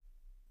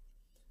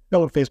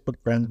Fellow Facebook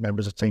friends,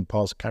 members of St.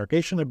 Paul's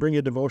Congregation, I bring you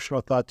a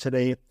devotional thought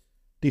today,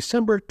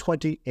 December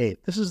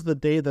 28th. This is the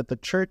day that the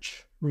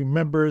church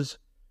remembers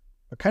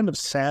a kind of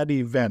sad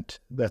event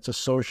that's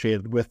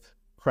associated with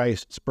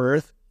Christ's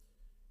birth.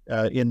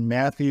 In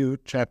Matthew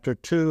chapter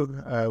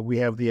 2, we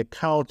have the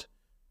account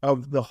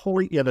of the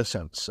Holy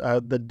Innocents,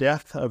 the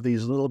death of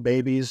these little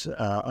babies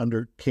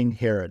under King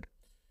Herod.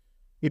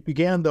 It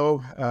began, though,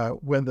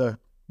 when the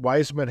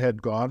wise men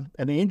had gone.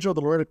 An angel of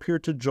the Lord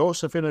appeared to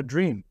Joseph in a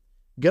dream.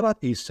 "Get up,"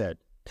 he said,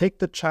 "take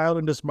the child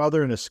and his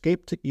mother and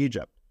escape to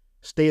Egypt.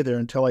 Stay there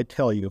until I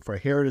tell you, for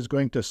Herod is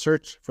going to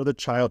search for the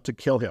child to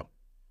kill him."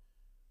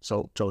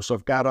 So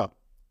Joseph got up,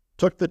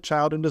 took the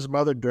child and his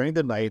mother during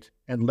the night,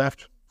 and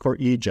left for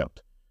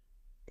Egypt.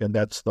 And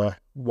that's the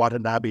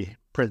Watanabe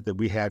print that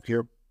we have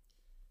here,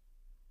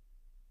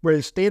 where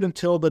he stayed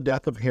until the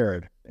death of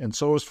Herod. And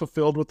so was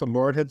fulfilled what the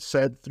Lord had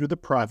said through the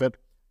prophet,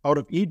 "Out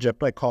of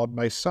Egypt I called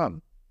my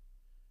son."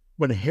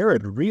 When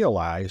Herod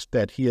realized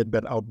that he had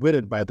been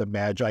outwitted by the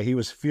Magi, he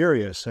was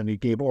furious, and he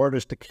gave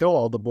orders to kill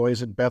all the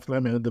boys in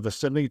Bethlehem and in the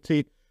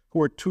vicinity who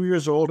were 2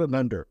 years old and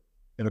under,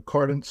 in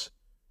accordance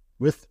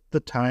with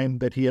the time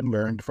that he had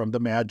learned from the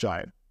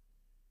Magi.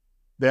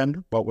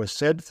 Then what was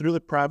said through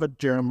the prophet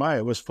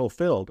Jeremiah was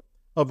fulfilled.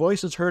 A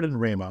voice is heard in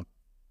Ramah,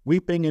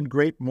 weeping in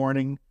great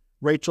mourning,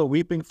 Rachel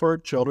weeping for her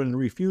children and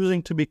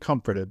refusing to be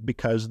comforted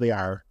because they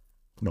are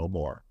no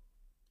more.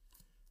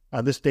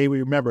 On this day we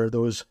remember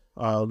those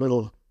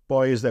little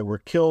boys that were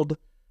killed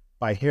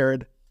by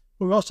Herod.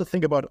 We also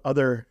think about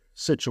other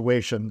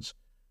situations.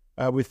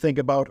 We think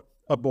about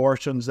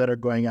abortions that are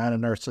going on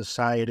in our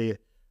society.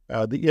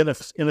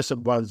 The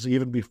innocent ones,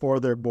 even before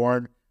they're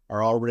born,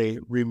 are already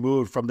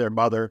removed from their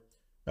mother,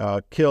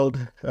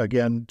 killed,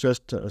 again,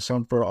 just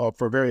some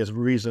for various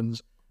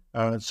reasons.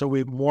 So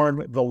we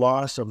mourn the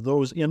loss of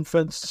those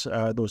infants,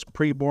 those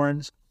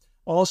preborns.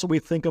 Also, we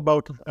think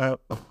about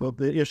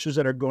the issues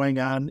that are going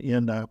on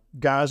in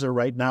Gaza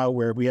right now,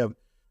 where we have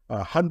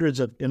hundreds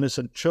of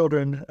innocent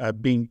children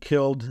being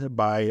killed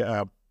by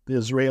the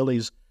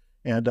Israelis,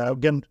 and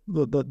again,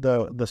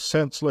 the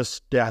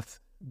senseless death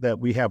that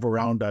we have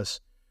around us.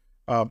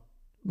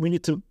 We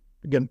need to,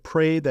 again,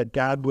 pray that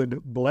God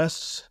would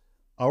bless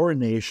our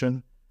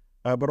nation,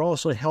 but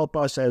also help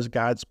us as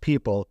God's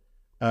people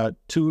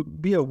to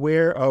be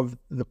aware of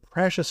the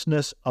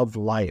preciousness of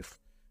life.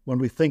 When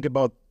we think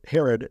about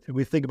Herod,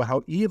 we think about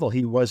how evil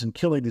he was in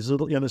killing these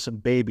little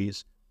innocent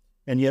babies.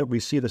 And yet we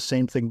see the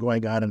same thing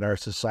going on in our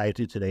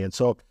society today. And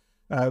so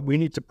we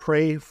need to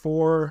pray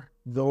for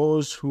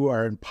those who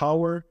are in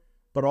power,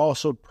 but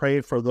also pray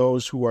for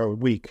those who are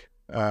weak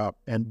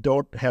and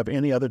don't have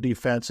any other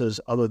defenses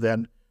other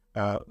than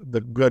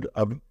the good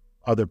of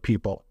other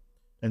people.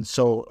 And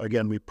so,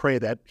 again, we pray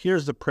that.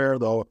 Here's the prayer,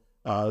 though,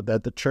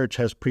 that the church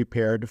has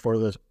prepared for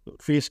the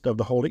Feast of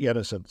the Holy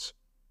Innocents.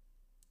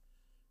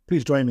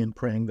 Please join me in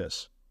praying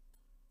this.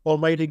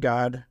 Almighty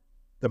God,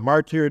 the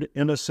martyred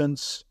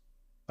innocents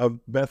of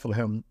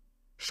Bethlehem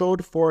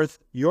showed forth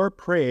your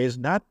praise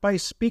not by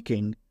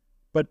speaking,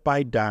 but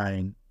by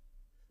dying.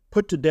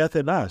 Put to death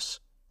in us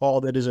all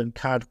that is in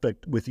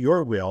conflict with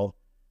your will,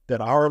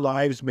 that our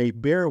lives may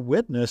bear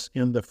witness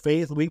in the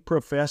faith we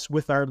profess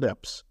with our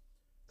lips.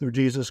 Through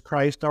Jesus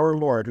Christ our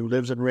Lord, who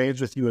lives and reigns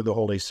with you in the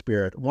Holy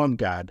Spirit, one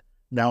God,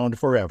 now and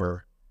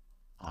forever.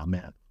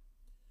 Amen.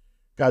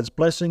 God's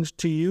blessings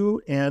to you,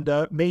 and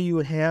may you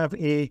have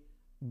a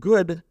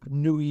good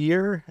new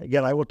year.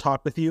 Again, I will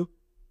talk with you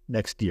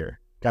next year.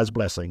 God's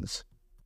blessings.